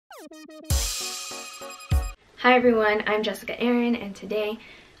Hi everyone, I'm Jessica Aaron, and today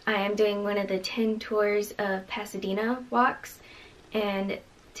I am doing one of the 10 Tours of Pasadena walks, and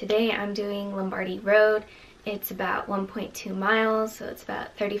today I'm doing Lombardy Road. It's about 1.2 miles, so it's about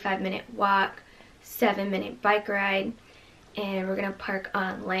a 35-minute walk, 7-minute bike ride, and we're gonna park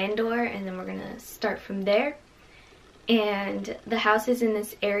on Landor and then we're gonna start from there. And the houses in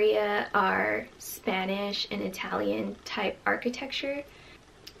this area are Spanish and Italian type architecture.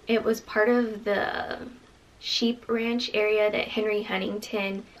 It was part of the sheep ranch area that Henry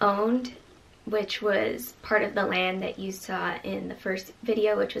Huntington owned, which was part of the land that you saw in the first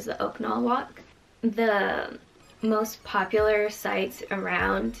video, which was the Oak Knoll Walk. The most popular sites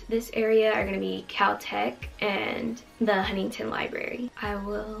around this area are going to be Caltech and the Huntington Library. I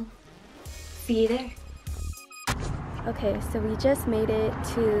will see you there. Okay, so we just made it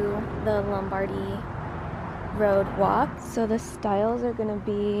to the Lombardy Road walk. So the styles are going to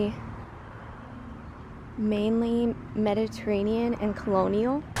be mainly Mediterranean and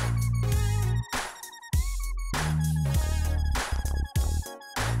Colonial.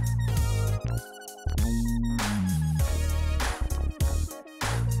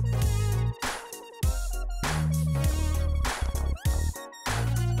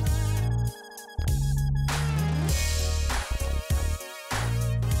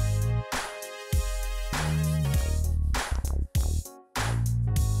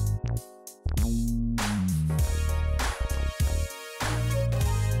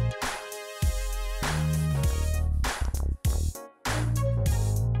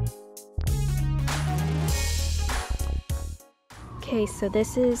 Okay, so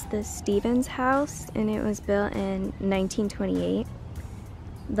this is the Stevens house, and it was built in 1928.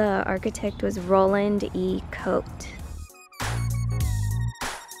 The architect was Roland Coate.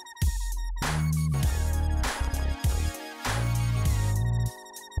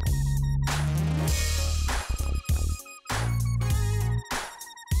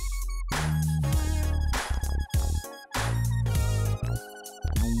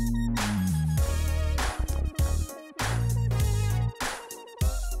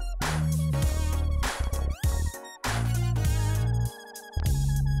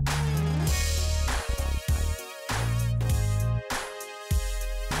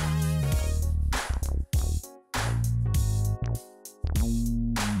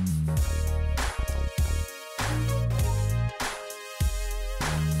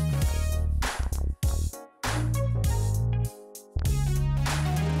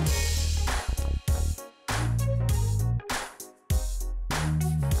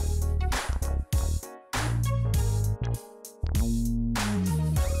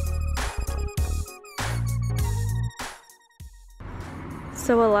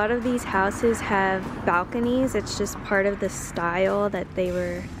 So a lot of these houses have balconies. It's just part of the style that they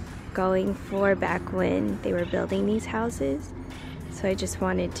were going for back when they were building these houses. So I just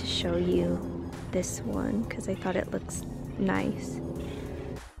wanted to show you this one because I thought it looks nice.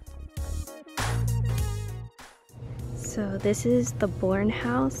 So this is the Bourne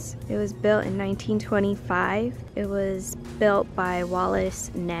House. It was built in 1925. It was built by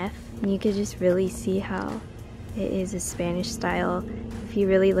Wallace Neff. And you could just really see how it is a Spanish style if you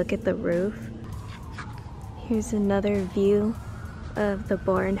really look at the roof. Here's another view of the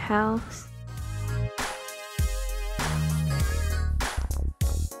Bourne House.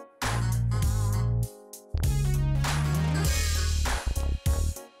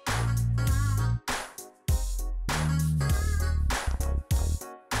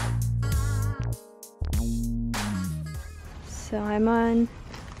 So I'm on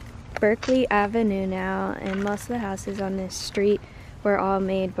Berkeley Avenue now, and most of the houses on this street were all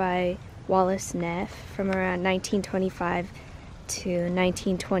made by Wallace Neff from around 1925 to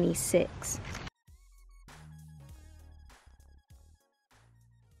 1926.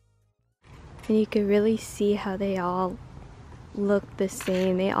 And you can really see how they all look the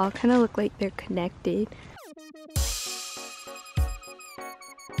same. They all kind of look like they're connected.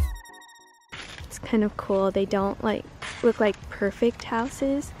 It's kind of cool. They don't look like perfect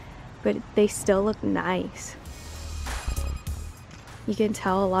houses, but they still look nice. You can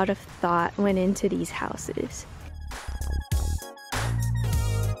tell a lot of thought went into these houses.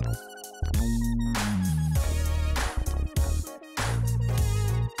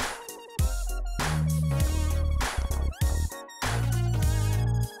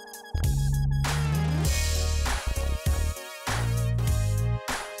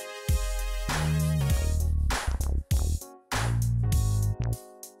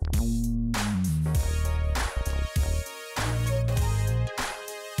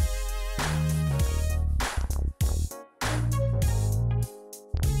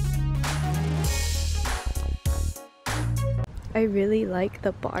 I really like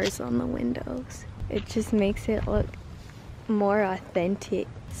the bars on the windows. It just makes it look more authentic.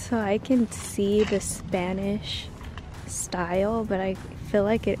 So I can see the Spanish style, but I feel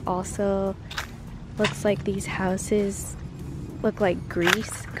like it also looks like these houses look like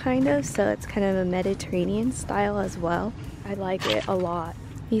Greece, kind of, so it's kind of a Mediterranean style as well. I like it a lot.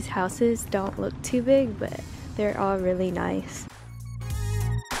 These houses don't look too big, but they're all really nice.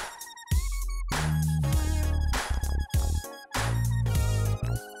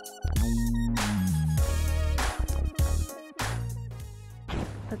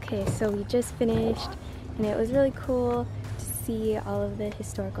 Okay, so we just finished, and it was really cool to see all of the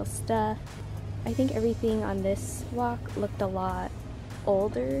historical stuff. I think everything on this walk looked a lot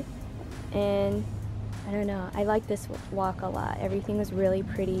older, and I don't know, I like this walk a lot. Everything was really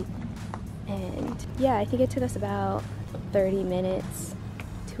pretty, and yeah, I think it took us about 30 minutes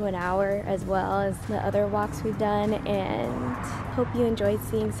to an hour as well as the other walks we've done, and hope you enjoyed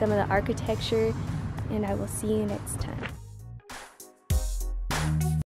seeing some of the architecture, and I will see you next time.